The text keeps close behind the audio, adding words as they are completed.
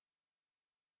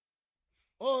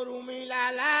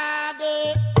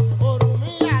Orumilalade,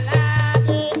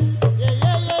 Orumilalade, yeah,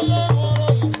 yeah, yeah, yeah,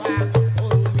 Moroifa,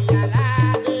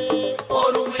 Orumilalade,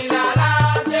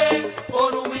 Orumilalade,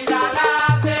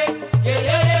 Orumilalade, yeah, yeah,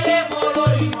 yeah, yeah,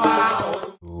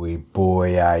 Moroifa. We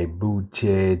boy, I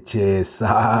buche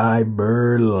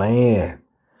Cyberland.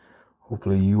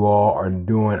 Hopefully you all are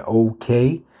doing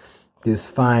okay this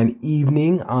fine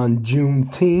evening on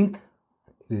Juneteenth.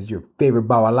 It is your favorite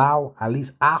Bawalao. At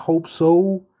least I hope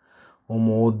so.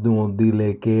 Omo doing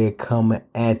Dileke coming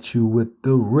at you with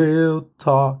the real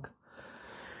talk.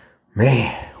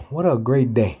 Man, what a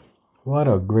great day. What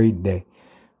a great day.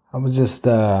 I was just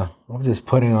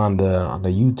putting on the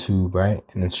YouTube, right?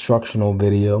 An instructional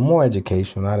video, more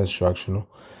educational, not instructional,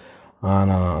 on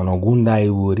Ogunda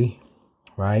Iwuri,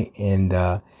 right? And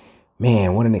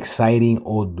man, what an exciting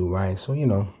Odu, right? So,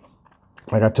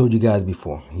 like I told you guys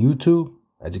before, YouTube,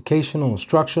 educational,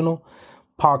 instructional,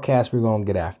 podcast, we're gonna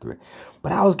get after it.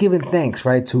 But I was giving thanks,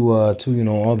 right, to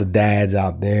all the dads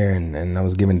out there, and I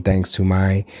was giving thanks to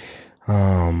my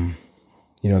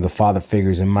the father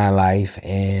figures in my life,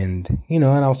 and and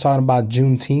I was talking about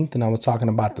Juneteenth, and I was talking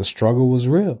about the struggle was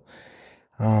real.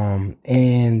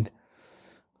 And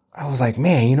I was like,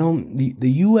 man,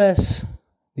 the USA,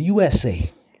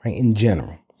 right, in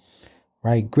general,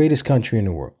 right, greatest country in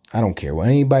the world. I don't care what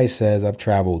anybody says. I've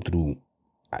traveled through,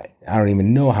 I don't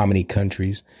even know how many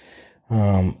countries,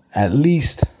 at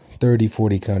least 30,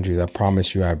 40 countries. I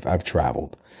promise you I've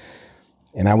traveled.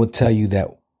 And I would tell you that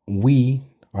we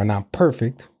are not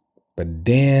perfect, but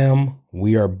damn,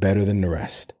 we are better than the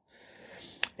rest.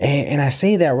 And I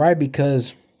say that, right,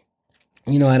 because,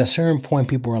 at a certain point,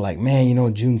 people are like, man,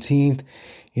 Juneteenth,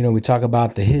 we talk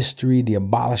about the history, the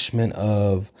abolishment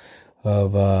of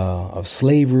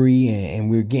slavery, and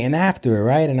we're getting after it,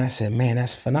 right? And I said, man,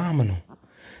 that's phenomenal.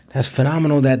 That's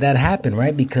phenomenal that happened,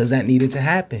 right? Because that needed to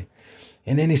happen.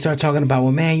 And then they start talking about,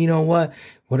 well, man, you know what?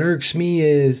 What irks me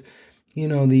is,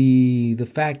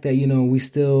 the fact that, we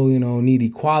still, need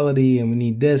equality, and we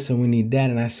need this and we need that.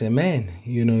 And I said, man,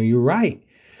 you're right.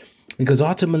 Because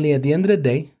ultimately, at the end of the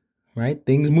day, right,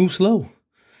 things move slow.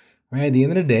 Right? At the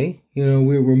end of the day,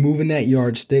 we're moving that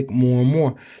yardstick more and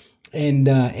more. And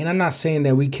I'm not saying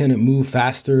that we couldn't move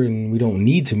faster and we don't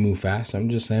need to move fast. I'm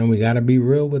just saying we got to be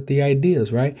real with the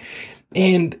ideas, right?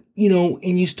 And,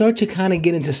 and you start to kind of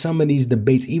get into some of these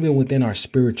debates, even within our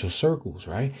spiritual circles,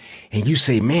 right? And you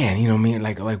say, man,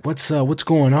 like what's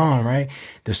going on, right?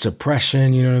 The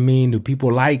suppression, you know what I mean? Do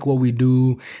people like what we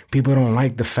do? People don't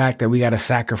like the fact that we got to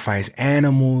sacrifice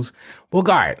animals. Well,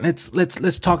 all right,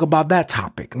 let's talk about that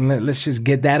topic. And let's just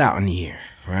get that out in the air,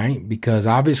 right? Because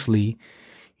obviously,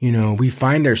 we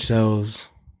find ourselves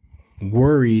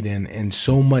worried and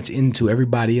so much into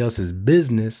everybody else's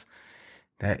business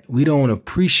that we don't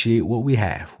appreciate what we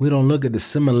have. We don't look at the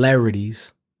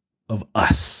similarities of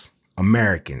us,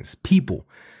 Americans, people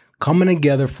coming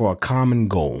together for a common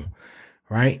goal,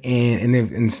 right? And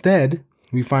if instead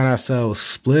we find ourselves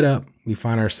split up, we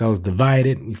find ourselves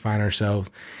divided, we find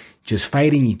ourselves just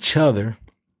fighting each other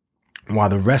while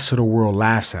the rest of the world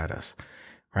laughs at us.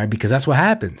 Right, because that's what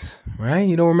happens, right?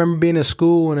 You don't remember being in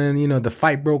school and then, the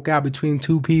fight broke out between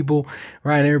two people,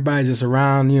 right? And everybody's just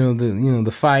around,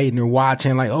 the fight, and they're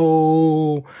watching like,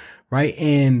 oh, right.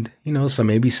 And, so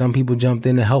maybe some people jumped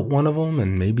in to help one of them,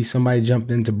 and maybe somebody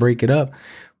jumped in to break it up.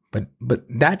 But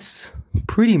that's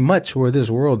pretty much where this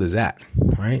world is at,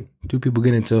 right? Two people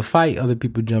get into a fight, other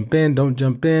people jump in, don't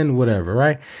jump in, whatever,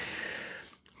 right?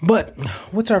 But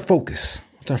what's our focus?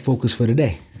 What's our focus for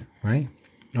today, right?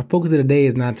 Our focus of the day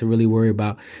is not to really worry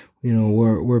about,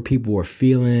 where people are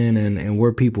feeling and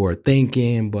where people are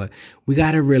thinking, but we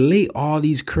got to relate all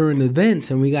these current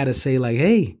events, and we got to say like,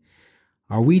 hey,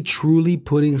 are we truly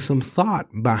putting some thought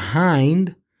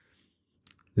behind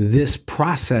this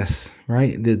process,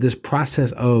 right? This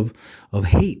process of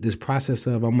hate, this process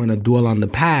of I'm going to dwell on the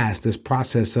past, this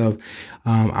process of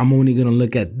I'm only going to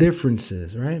look at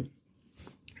differences, right?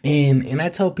 And I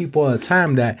tell people all the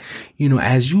time that,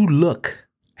 as you look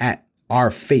at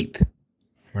our faith,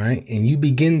 right, and you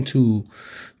begin to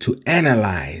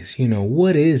analyze,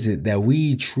 what is it that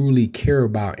we truly care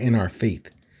about in our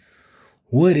faith?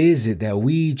 What is it that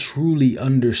we truly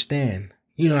understand?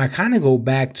 I kind of go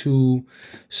back to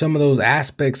some of those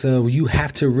aspects of you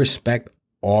have to respect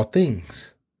all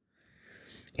things.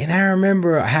 And I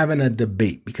remember having a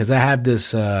debate because I have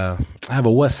this, I have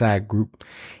a West Side group,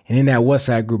 and in that West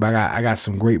Side group, I got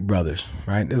some great brothers,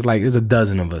 right? There's a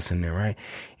dozen of us in there, right?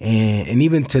 And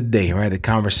even today, right, the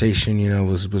conversation,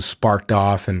 was sparked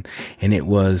off, and it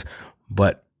was,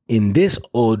 but in this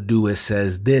Urdu it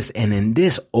says this, and in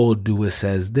this Urdu it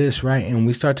says this, right? And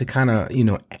we start to kind of,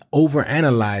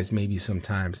 overanalyze maybe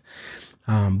sometimes.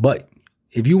 But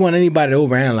if you want anybody to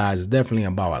overanalyze, it's definitely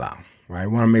a Bawala, right?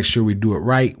 We want to make sure we do it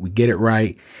right, we get it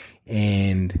right,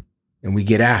 and we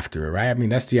get after it, right? I mean,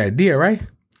 that's the idea, right?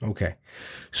 Okay.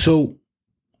 So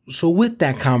with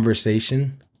that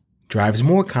conversation drives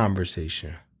more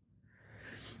conversation.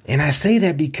 And I say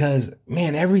that because,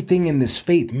 man, everything in this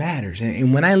faith matters.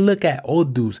 And when I look at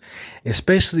Urdus,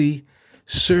 especially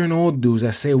certain Urdus, I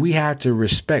say we have to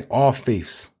respect all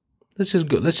faiths. Let's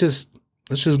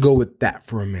just go with that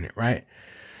for a minute, right?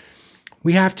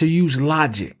 We have to use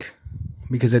logic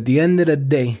because at the end of the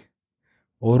day,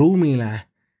 Orunmila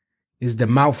is the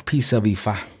mouthpiece of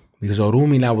Ifa, because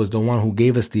Orunmila was the one who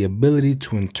gave us the ability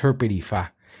to interpret Ifa,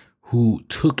 who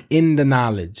took in the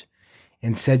knowledge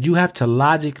and said you have to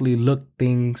logically look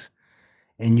things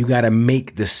and you got to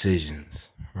make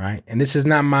decisions, right? And this is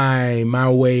not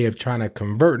my way of trying to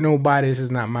convert nobody. This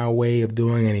is not my way of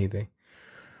doing anything.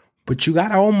 But you got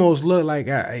to almost look like,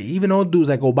 even old dudes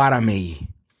like Obaramei,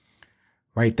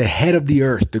 right? The head of the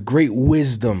earth, the great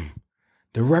wisdom,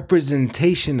 the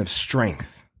representation of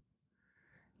strength.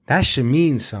 That should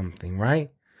mean something, right?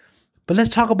 But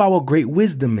let's talk about what great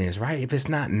wisdom is, right? If it's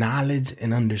not knowledge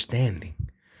and understanding.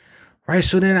 Right.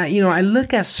 So then I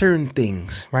look at certain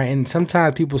things. Right. And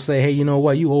sometimes people say, hey, you know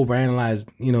what? You overanalyze,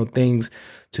 things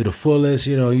to the fullest.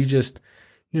 You just,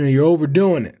 you're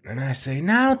overdoing it. And I say,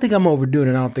 no, I don't think I'm overdoing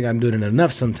it. I don't think I'm doing it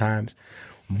enough sometimes.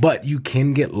 But you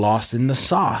can get lost in the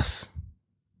sauce.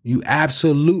 You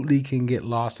absolutely can get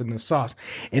lost in the sauce.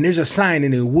 And there's a sign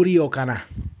in the Wuri Okana.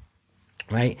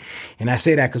 Right. And I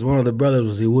say that because one of the brothers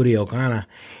was the Wuri Okana.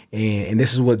 And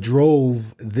this is what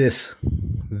drove this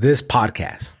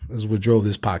podcast. This is what drove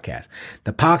this podcast.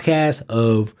 The podcast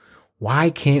of why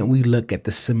can't we look at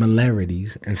the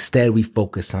similarities? Instead, we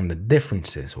focus on the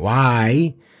differences.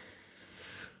 Why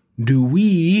do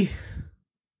we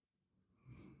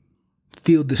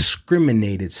feel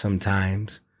discriminated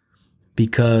sometimes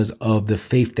because of the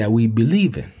faith that we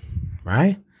believe in,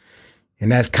 right?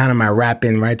 And that's kind of my wrap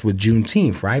in right with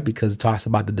Juneteenth, right? Because it talks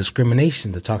about the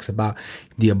discrimination. It talks about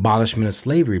the abolishment of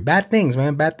slavery. Bad things,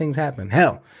 man. Bad things happen.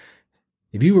 Hell,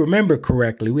 if you remember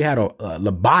correctly, we had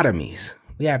lobotomies.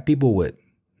 We had people with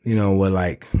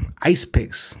like ice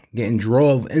picks getting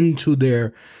drove into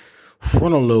their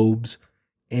frontal lobes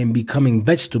and becoming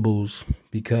vegetables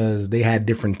because they had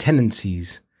different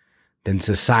tendencies than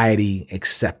society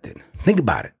accepted. Think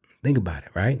about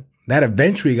it, right? That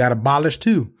eventually got abolished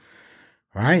too.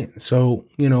 Right. So,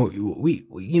 we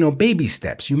baby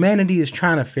steps. Humanity is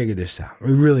trying to figure this out.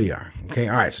 We really are. OK.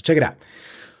 All right. So check it out.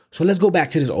 So let's go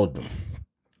back to this Urdu.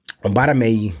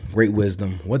 Obaramei, great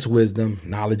wisdom. What's wisdom?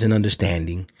 Knowledge and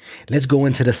understanding. Let's go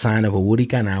into the sign of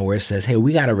Awurika now, where it says, hey,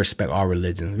 we got to respect all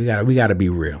religions. We got to be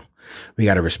real. We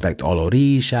got to respect all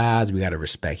Orishas. We got to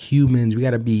respect humans. We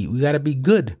got to be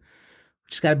good. We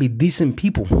just got to be decent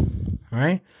people. All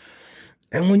right.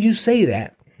 And when you say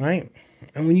that, right?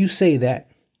 And when you say that,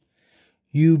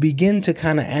 you begin to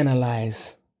kind of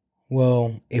analyze,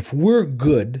 well, if we're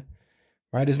good,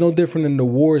 right, it's no different than the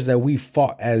wars that we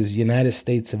fought as United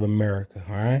States of America,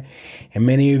 all right? And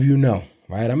many of you know,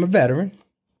 right, I'm a veteran.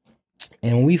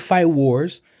 And when we fight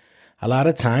wars, a lot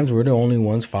of times we're the only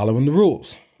ones following the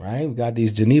rules, right? We got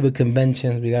these Geneva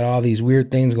Conventions. We got all these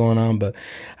weird things going on. But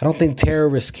I don't think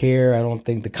terrorists care. I don't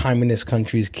think the communist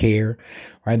countries care,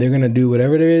 right? They're going to do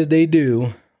whatever it is they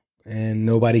do. And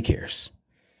nobody cares.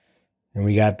 And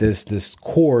we got this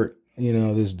court,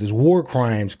 this war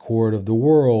crimes court of the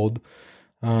world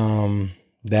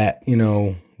that,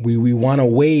 we want to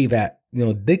wave at,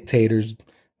 dictators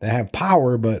that have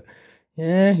power. But,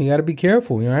 yeah, you got to be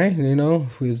careful, right?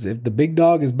 If the big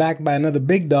dog is backed by another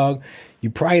big dog,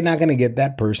 you're probably not going to get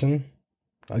that person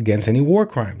against any war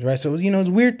crimes, right? So, it's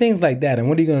weird things like that. And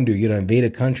what are you going to do? You're going to invade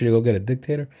a country to go get a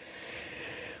dictator?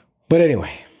 But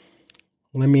anyway.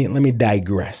 Let me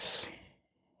digress.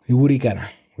 We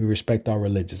respect our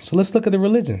religions. So let's look at the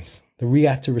religions that we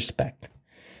have to respect.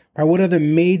 Right? What are the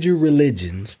major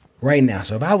religions right now?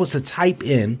 So if I was to type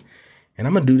in, and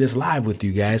I'm gonna do this live with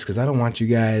you guys because I don't want you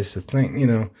guys to think,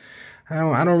 I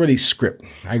don't really script.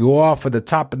 I go off at the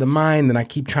top of the mind and I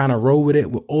keep trying to roll with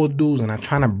it with old dudes and I'm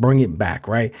trying to bring it back,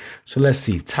 right? So let's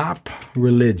see, top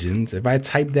religions. If I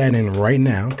type that in right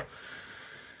now,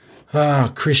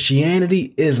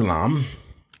 Christianity, Islam.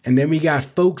 And then we got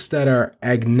folks that are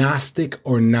agnostic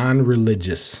or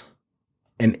non-religious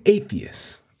and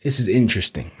atheists. This is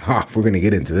interesting. We're going to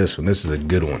get into this one. This is a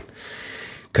good one.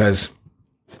 Because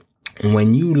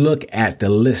when you look at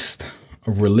the list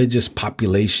of religious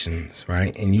populations,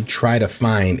 right, and you try to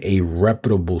find a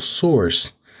reputable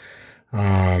source,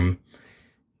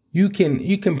 you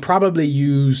can probably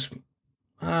use.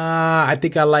 I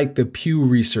think I like the Pew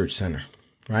Research Center,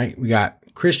 right? We got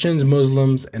Christians,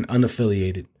 Muslims, and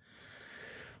unaffiliated.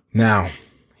 Now,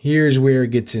 here's where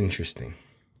it gets interesting.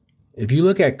 If you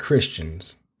look at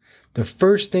Christians, the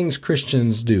first things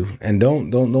Christians do, and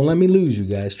don't let me lose you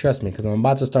guys, trust me, because I'm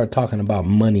about to start talking about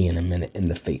money in a minute in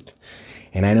the faith.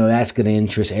 And I know that's going to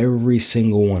interest every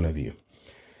single one of you.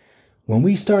 When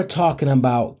we start talking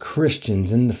about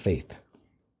Christians in the faith,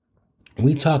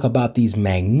 we talk about these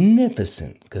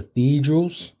magnificent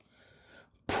cathedrals,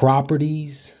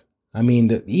 properties. I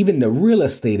mean, even the real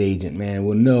estate agent, man,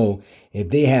 will know if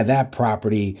they had that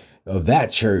property of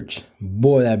that church,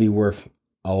 boy, that'd be worth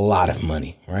a lot of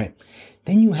money, right?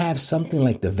 Then you have something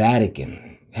like the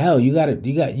Vatican. Hell, you got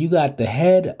the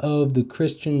head of the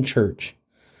Christian church,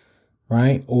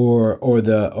 right? Or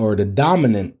the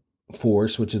dominant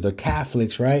force, which is the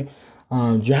Catholics, right?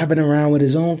 Driving around with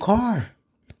his own car,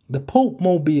 the Pope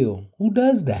mobile. Who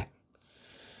does that?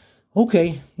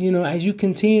 Okay, as you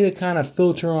continue to kind of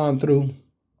filter on through,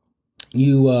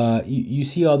 you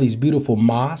see all these beautiful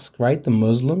mosques, right? The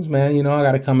Muslims, man, I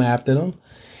got to come after them.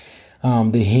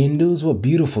 The Hindus, what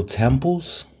beautiful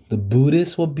temples. The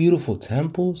Buddhists, what beautiful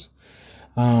temples.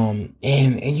 And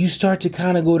you start to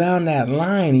kind of go down that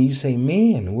line and you say,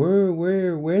 man,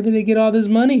 where did they get all this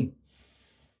money?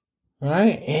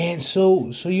 Right. And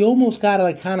so you almost got to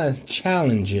like kind of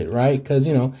challenge it, right? Because,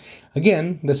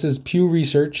 again, this is Pew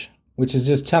Research, which is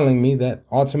just telling me that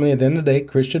ultimately at the end of the day,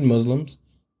 Christian, Muslims,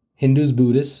 Hindus,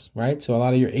 Buddhists, right? So a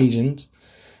lot of your Asians,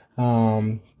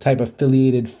 type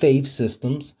affiliated faith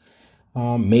systems,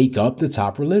 make up the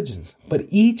top religions. But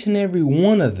each and every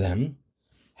one of them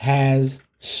has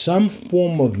some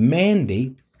form of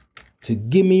mandate to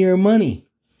give me your money,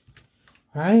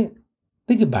 right?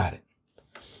 Think about it.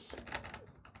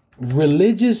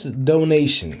 Religious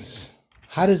donations.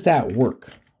 How does that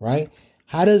work, right?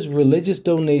 How does religious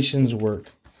donations work?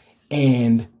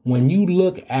 And when you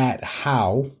look at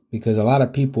how, because a lot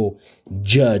of people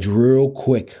judge real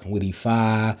quick with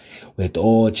Ifa, with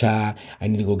Ocha, I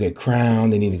need to go get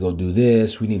crowned, they need to go do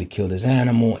this, we need to kill this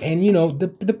animal. And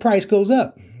the price goes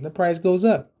up. The price goes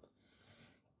up.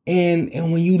 And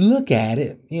when you look at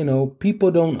it,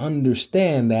 people don't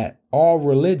understand that all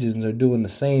religions are doing the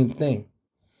same thing.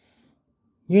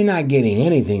 You're not getting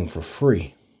anything for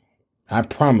free. I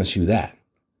promise you that.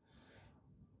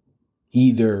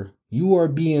 Either you are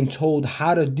being told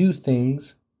how to do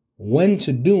things, when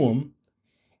to do them,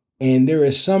 and there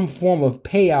is some form of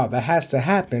payout that has to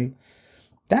happen.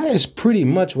 That is pretty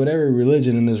much what every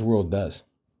religion in this world does.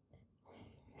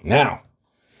 Now,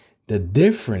 the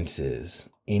difference is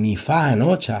in Ifa and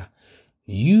Ocha,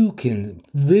 you can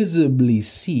visibly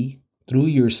see through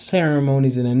your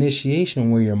ceremonies and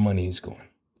initiation where your money is going.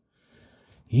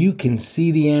 You can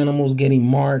see the animals getting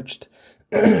marched.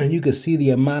 You can see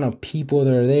the amount of people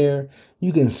that are there.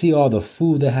 You can see all the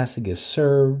food that has to get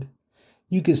served.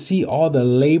 You can see all the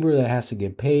labor that has to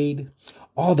get paid,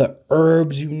 all the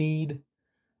herbs you need,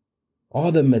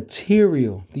 all the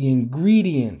material, the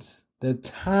ingredients, the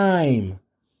time.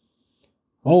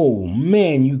 Oh,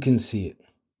 man, you can see it.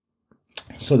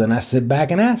 So then I sit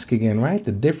back and ask again, right?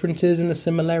 The differences and the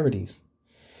similarities.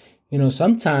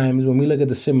 Sometimes when we look at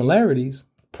the similarities,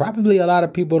 probably a lot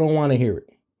of people don't want to hear it,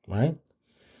 right?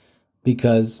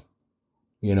 Because,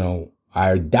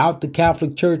 I doubt the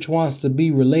Catholic Church wants to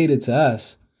be related to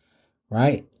us,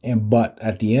 right? But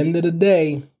at the end of the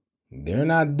day, they're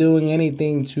not doing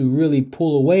anything to really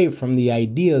pull away from the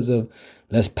ideas of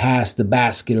let's pass the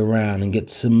basket around and get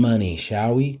some money,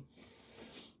 shall we?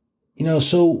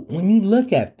 So when you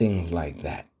look at things like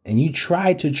that and you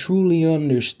try to truly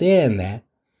understand that,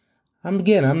 I'm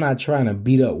not trying to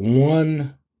beat up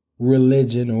one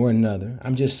religion or another.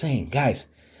 I'm just saying, guys,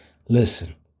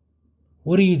 listen,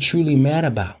 what are you truly mad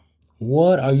about?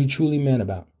 What are you truly mad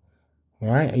about? All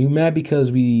right. Are you mad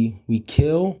because we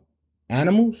kill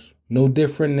animals? No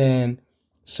different than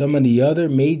some of the other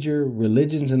major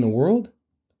religions in the world?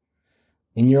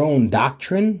 In your own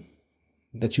doctrine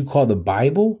that you call the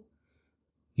Bible,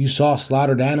 you saw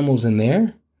slaughtered animals in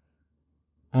there?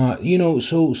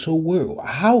 So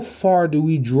how far do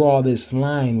we draw this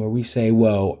line where we say,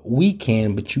 well, we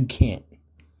can, but you can't?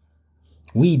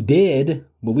 We did,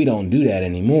 but we don't do that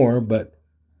anymore. But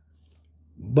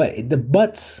the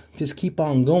buts just keep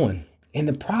on going. And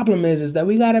the problem is that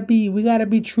we gotta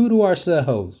be true to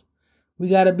ourselves. We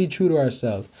gotta be true to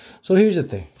ourselves. So here's the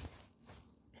thing.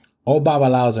 All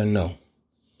Babalaos are no.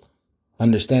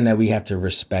 Understand that we have to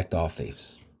respect all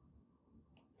faiths.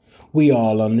 We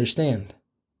all understand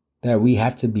that we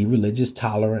have to be religious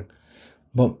tolerant.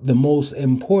 But the most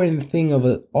important thing of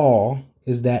it all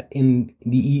is that in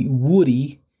the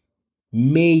Iwuri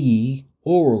Meyi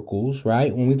oracles,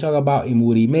 right? When we talk about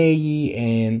Iwuri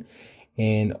Meyi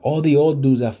and all the old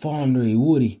dudes that fall under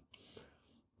Iwuri,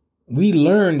 we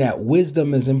learn that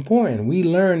wisdom is important. We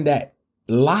learn that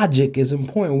logic is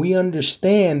important. We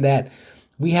understand that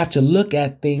we have to look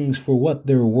at things for what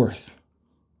they're worth.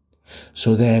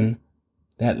 So then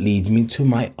that leads me to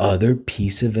my other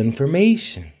piece of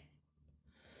information.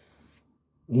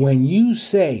 When you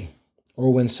say,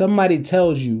 or when somebody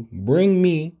tells you, bring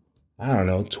me, I don't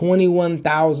know,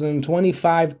 $21,000,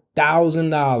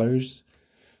 $25,000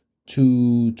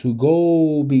 to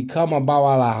go become a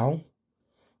Babalao,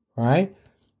 right?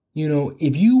 You know,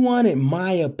 if you wanted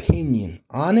my opinion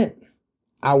on it,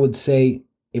 I would say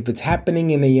if it's happening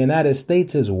in the United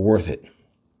States, it's worth it,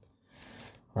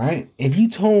 right? If you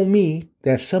told me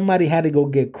that somebody had to go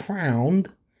get crowned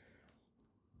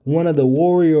one of the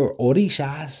warrior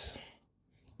orishas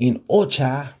in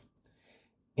Ocha,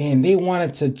 and they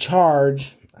wanted to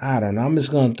charge, I don't know, I'm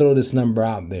just going to throw this number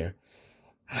out there.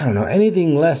 I don't know,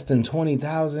 anything less than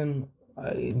 20,000,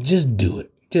 just do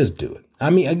it. Just do it. I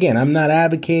mean, again, I'm not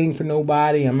advocating for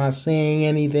nobody. I'm not saying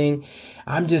anything.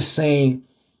 I'm just saying,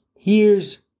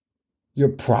 here's your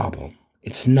problem.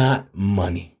 It's not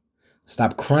money.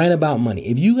 Stop crying about money.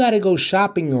 If you got to go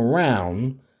shopping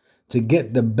around to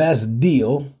get the best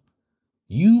deal,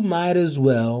 you might as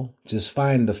well just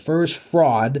find the first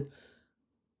fraud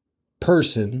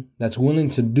person that's willing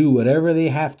to do whatever they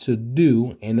have to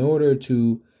do in order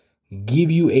to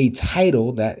give you a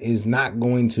title that is not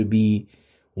going to be,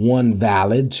 one,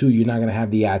 valid. Two, you're not going to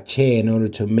have the ache in order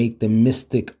to make the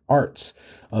mystic arts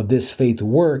of this faith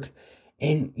work.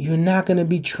 And you're not going to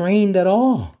be trained at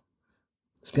all.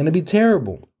 It's going to be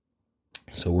terrible.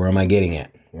 So where am I getting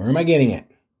at? Where am I getting at?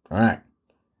 All right.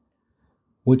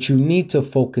 What you need to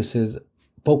focus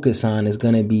on is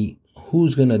going to be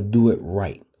who's going to do it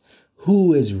right.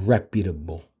 Who is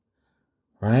reputable,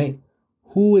 right?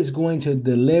 Who is going to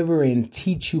deliver and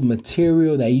teach you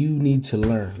material that you need to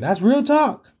learn? That's real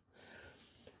talk.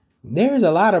 There's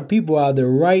a lot of people out there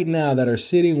right now that are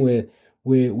sitting with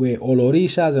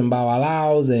olorishas and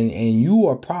babalaos, and you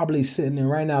are probably sitting there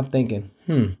right now thinking,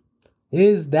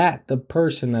 is that the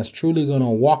person that's truly going to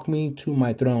walk me to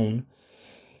my throne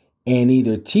and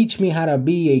either teach me how to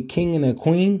be a king and a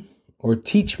queen, or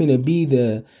teach me to be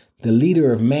the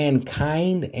leader of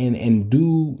mankind and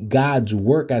do God's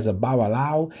work as a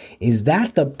babalao? Is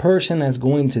that the person that's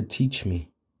going to teach me?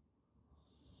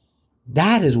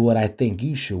 That is what I think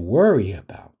you should worry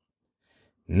about,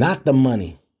 not the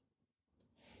money.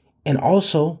 And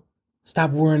also,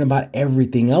 stop worrying about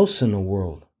everything else in the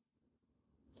world.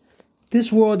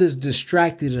 This world is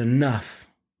distracted enough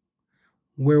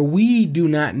where we do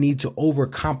not need to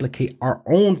overcomplicate our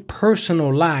own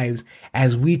personal lives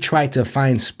as we try to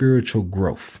find spiritual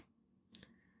growth.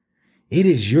 It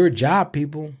is your job,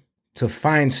 people, to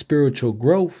find spiritual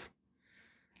growth.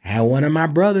 I had one of my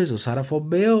brothers, Osarafo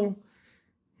Bill,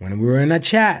 when we were in a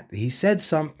chat, he said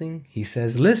something. He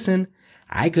says, listen,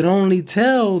 I could only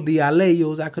tell the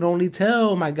Aleyos, I could only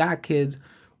tell my God kids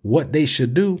what they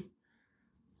should do.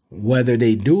 Whether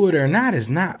they do it or not is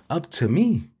not up to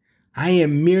me. I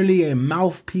am merely a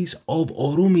mouthpiece of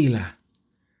Orunmila.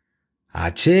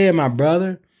 Ache, my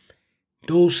brother,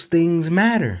 those things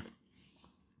matter.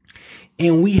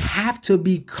 And we have to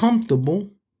be comfortable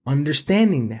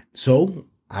understanding that. So,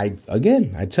 I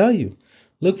tell you,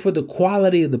 look for the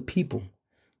quality of the people,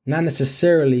 not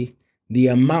necessarily the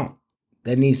amount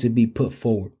that needs to be put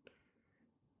forward.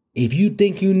 If you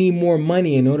think you need more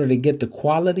money in order to get the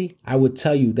quality, I would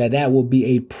tell you that that will be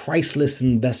a priceless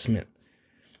investment.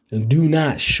 Do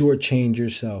not shortchange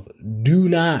yourself. Do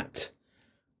not.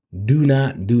 I'm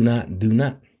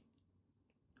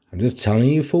just telling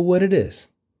you for what it is.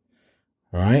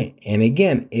 All right. And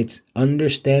again, it's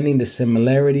understanding the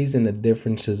similarities and the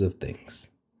differences of things.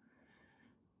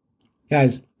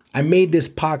 Guys, I made this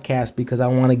podcast because I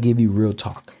want to give you real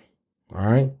talk. All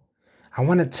right. I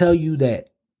want to tell you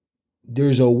that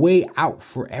there's a way out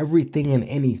for everything and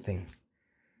anything.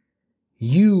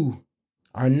 You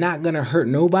are not going to hurt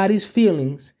nobody's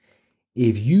feelings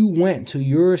if you went to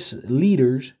your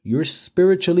leaders, your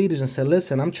spiritual leaders, and said,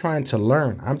 listen, I'm trying to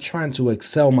learn. I'm trying to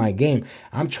excel my game.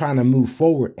 I'm trying to move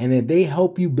forward. And if they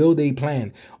help you build a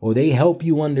plan or they help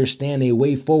you understand a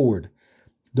way forward,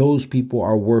 those people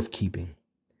are worth keeping.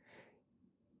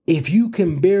 If you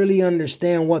can barely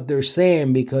understand what they're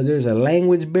saying because there's a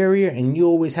language barrier and you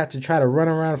always have to try to run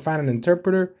around and find an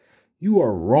interpreter, you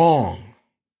are wrong.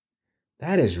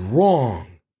 That is wrong.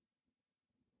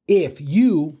 If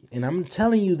you, and I'm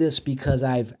telling you this because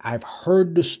I've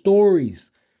heard the stories.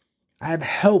 I've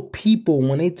helped people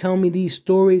when they tell me these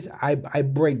stories, I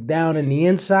break down in the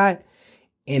inside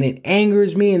and it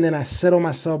angers me, and then I settle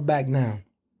myself back down.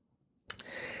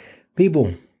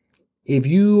 People, if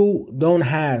you don't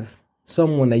have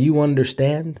someone that you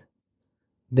understand,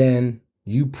 then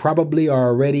you probably are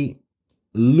already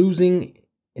losing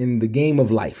in the game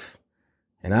of life.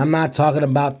 And I'm not talking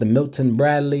about the Milton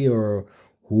Bradley or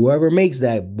whoever makes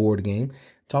that board game.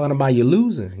 I'm talking about you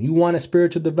losing. You want a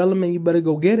spiritual development, you better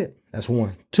go get it. That's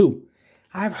one. Two,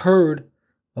 I've heard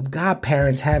of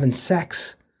godparents having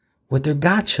sex with their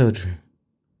godchildren.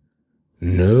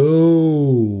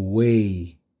 No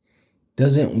way.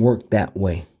 Doesn't work that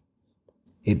way.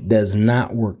 It does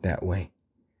not work that way.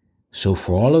 So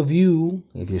for all of you,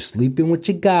 if you're sleeping with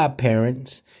your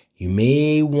godparents, you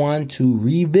may want to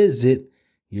revisit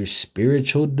your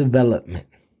spiritual development.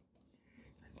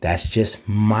 That's just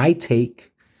my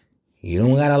take. You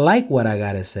don't gotta like what I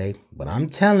gotta say, but I'm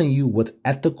telling you what's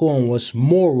ethical and what's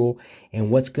moral and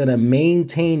what's gonna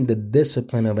maintain the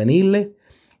discipline of an ile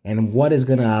and what is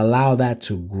gonna allow that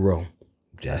to grow.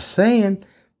 Just saying,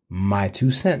 my 2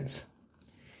 cents.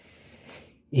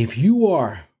 If you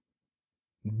are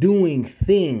doing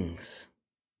things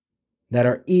that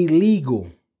are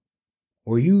illegal,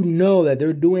 or you know that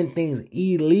they're doing things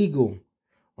illegal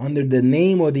under the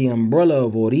name or the umbrella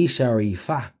of Orisha or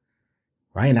Ifa,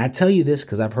 right? And I tell you this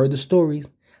because I've heard the stories.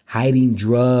 Hiding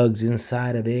drugs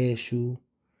inside of Eshu,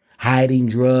 hiding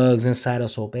drugs inside of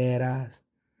Soperas.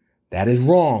 That is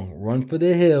wrong. Run for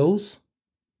the hills.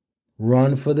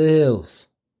 Run for the hills.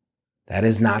 That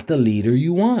is not the leader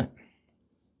you want.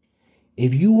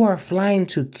 If you are flying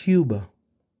to Cuba,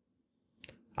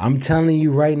 I'm telling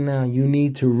you right now, you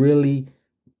need to really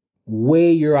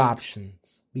weigh your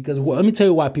options. Because let me tell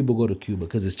you why people go to Cuba.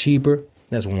 Because it's cheaper.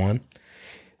 That's one.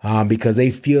 Because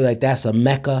they feel like that's a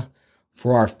mecca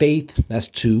for our faith. That's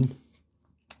 2.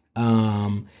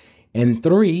 And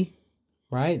 3,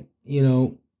 right? You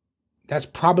know, that's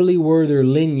probably where their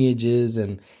lineage is.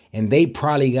 And they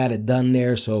probably got it done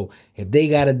there. So if they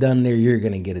got it done there, you're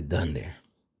going to get it done there.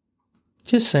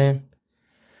 Just saying.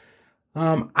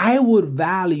 I would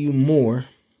value more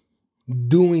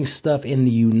doing stuff in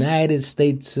the United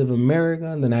States of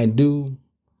America than I do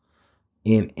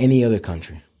in any other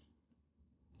country.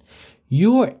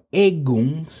 Your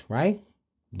eguns, right?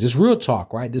 Just real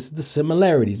talk, right? This is the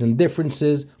similarities and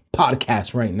differences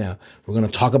podcast right now. We're going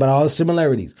to talk about all the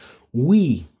similarities.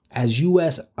 We, as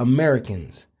U.S.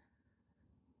 Americans,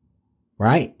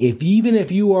 right? Even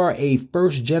if you are a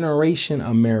first generation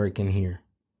American here,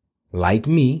 like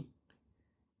me,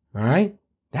 all right?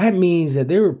 That means that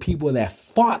there were people that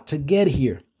fought to get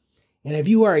here. And if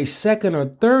you are a second or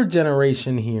third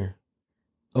generation here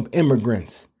of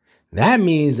immigrants, that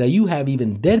means that you have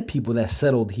even dead people that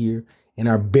settled here and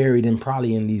are buried in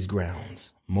probably in these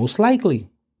grounds. Most likely.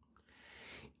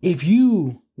 If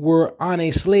you were on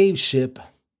a slave ship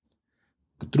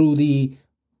through the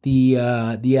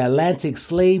Atlantic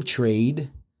slave trade,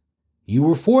 you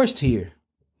were forced here.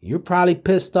 You're probably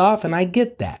pissed off, and I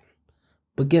get that.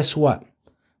 But guess what?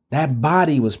 That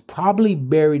body was probably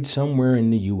buried somewhere in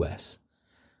the U.S.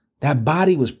 That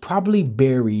body was probably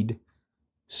buried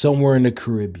somewhere in the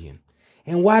Caribbean.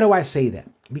 And why do I say that?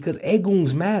 Because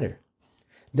eguns matter.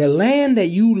 The land that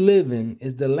you live in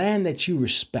is the land that you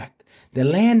respect. The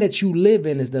land that you live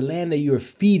in is the land that you're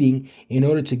feeding in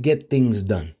order to get things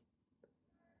done.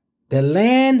 The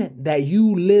land that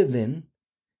you live in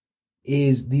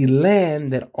is the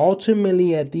land that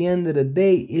ultimately at the end of the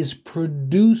day is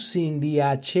producing the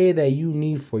ache that you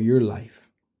need for your life.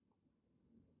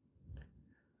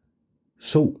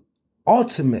 So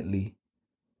ultimately,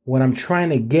 what I'm trying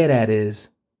to get at is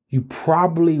you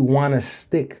probably want to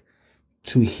stick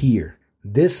to here.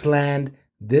 This land,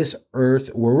 this earth,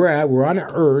 where we're at, we're on an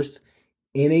earth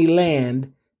in a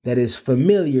land that is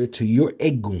familiar to your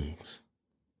eguns.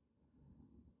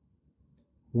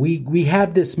 We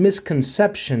have this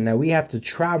misconception that we have to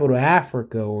travel to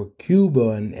Africa or Cuba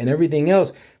and everything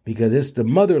else because it's the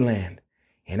motherland.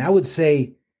 And I would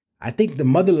say, I think the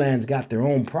motherland's got their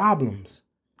own problems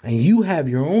and you have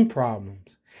your own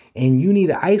problems. And you need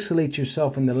to isolate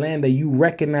yourself in the land that you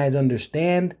recognize,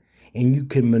 understand, and you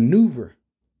can maneuver.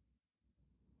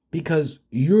 Because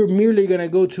you're merely going to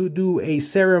go to do a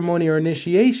ceremony or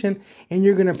initiation and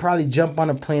you're going to probably jump on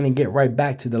a plane and get right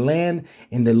back to the land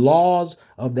and the laws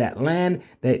of that land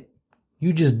that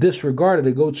you just disregarded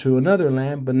to go to another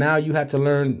land. But now you have to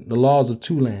learn the laws of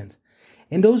 2 lands.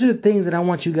 And those are the things that I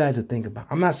want you guys to think about.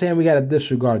 I'm not saying we got to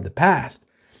disregard the past.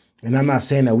 And I'm not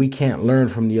saying that we can't learn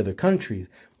from the other countries.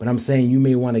 But I'm saying you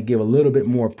may want to give a little bit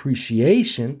more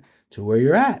appreciation to where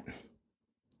you're at.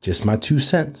 Just my 2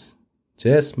 cents.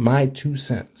 Just my 2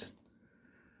 cents.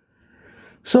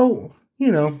 So,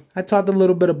 I talked a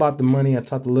little bit about the money. I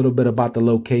talked a little bit about the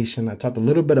location. I talked a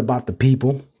little bit about the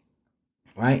people.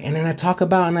 Right? And then I talk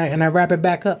about and I wrap it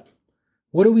back up.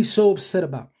 What are we so upset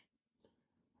about?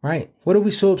 Right? What are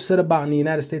we so upset about in the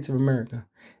United States of America?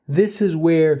 This is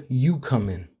where you come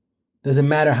in. Doesn't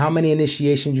matter how many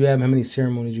initiations you have, how many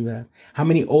ceremonies you have, how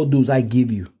many odus I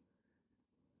give you.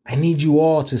 I need you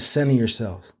all to center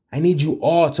yourselves. I need you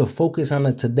all to focus on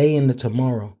the today and the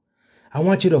tomorrow. I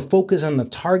want you to focus on the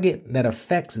target that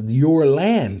affects your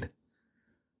land.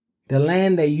 The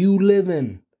land that you live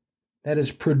in, that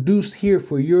is produced here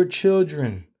for your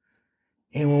children.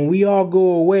 And when we all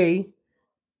go away,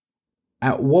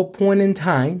 at what point in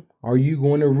time are you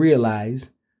going to realize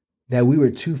that we were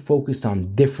too focused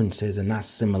on differences and not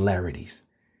similarities?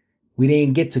 We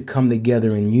didn't get to come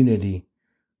together in unity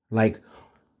like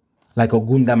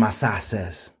Ogunda Masa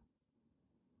says.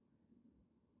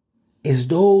 It's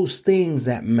those things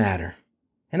that matter.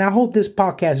 And I hope this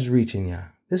podcast is reaching you.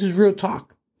 This is real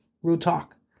talk. Real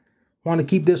talk. I want to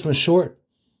keep this one short,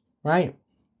 right?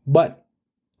 But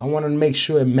I wanted to make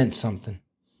sure it meant something.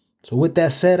 So with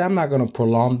that said, I'm not going to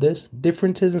prolong this.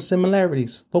 Differences and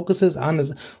similarities. Focus on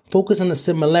the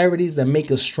similarities that make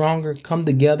us stronger. Come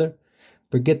together.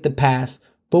 Forget the past.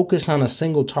 Focus on a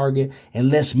single target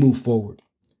and let's move forward.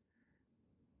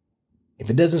 If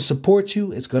it doesn't support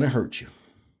you, it's going to hurt you.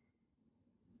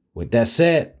 With that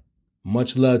said,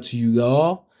 much love to you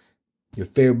all. Your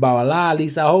favorite Bawala, at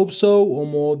least I hope so.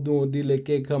 Omo doing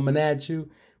Dileke coming at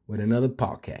you with another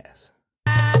podcast.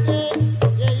 Yeah,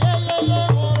 yeah, yeah, yeah.